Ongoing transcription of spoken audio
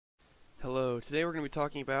today we're going to be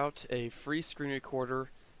talking about a free screen recorder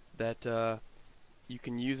that you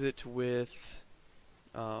can use it with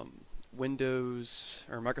Windows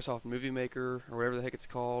or Microsoft Movie Maker or whatever the heck it's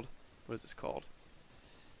called. What is this called?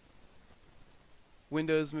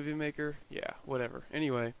 Windows Movie Maker? Yeah, whatever.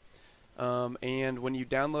 Anyway, and when you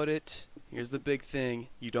download it, here's the big thing: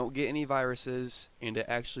 you don't get any viruses, and it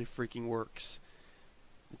actually freaking works.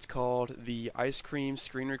 It's called the Ice Cream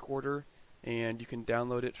Screen Recorder, and you can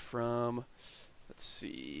download it from, let's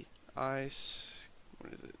see, what is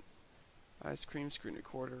it? Ice Cream Screen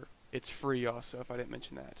Recorder. It's free also, if I didn't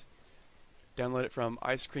mention that. Download it from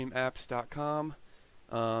icecreamapps.com.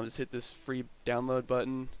 Just hit this free download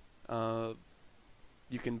button.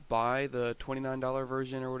 You can buy the $29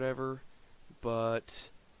 version or whatever, but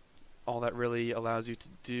all that really allows you to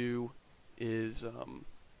do is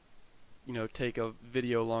take a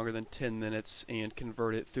video longer than 10 minutes and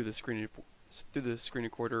convert it through the screen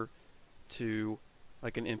recorder to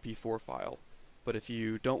like an MP4 file. But if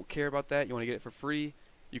you don't care about that, you want to get it for free,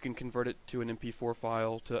 you can convert it to an MP4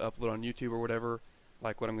 file to upload on YouTube or whatever,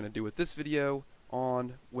 like what I'm going to do with this video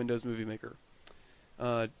on Windows Movie Maker.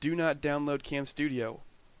 Do not download Cam Studio.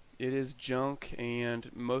 It is junk, and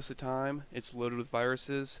most of the time it's loaded with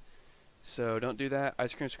viruses, so don't do that.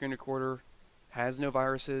 Ice Cream Screen Recorder has no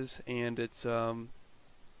viruses, and it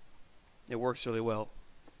works really well.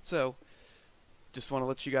 So just want to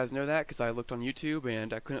let you guys know that, because I looked on YouTube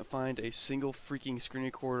and I couldn't find a single freaking screen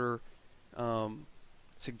recorder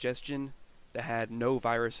suggestion that had no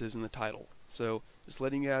viruses in the title. So just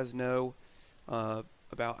letting you guys know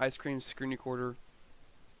about Ice Cream Screen Recorder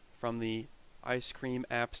from the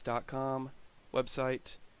icecreamapps.com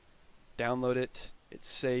website. Download it. It's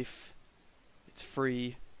safe, it's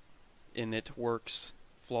free, and it works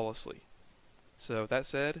flawlessly. So that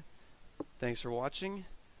said, thanks for watching.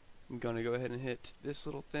 I'm going to go ahead and hit this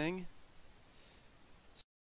little thing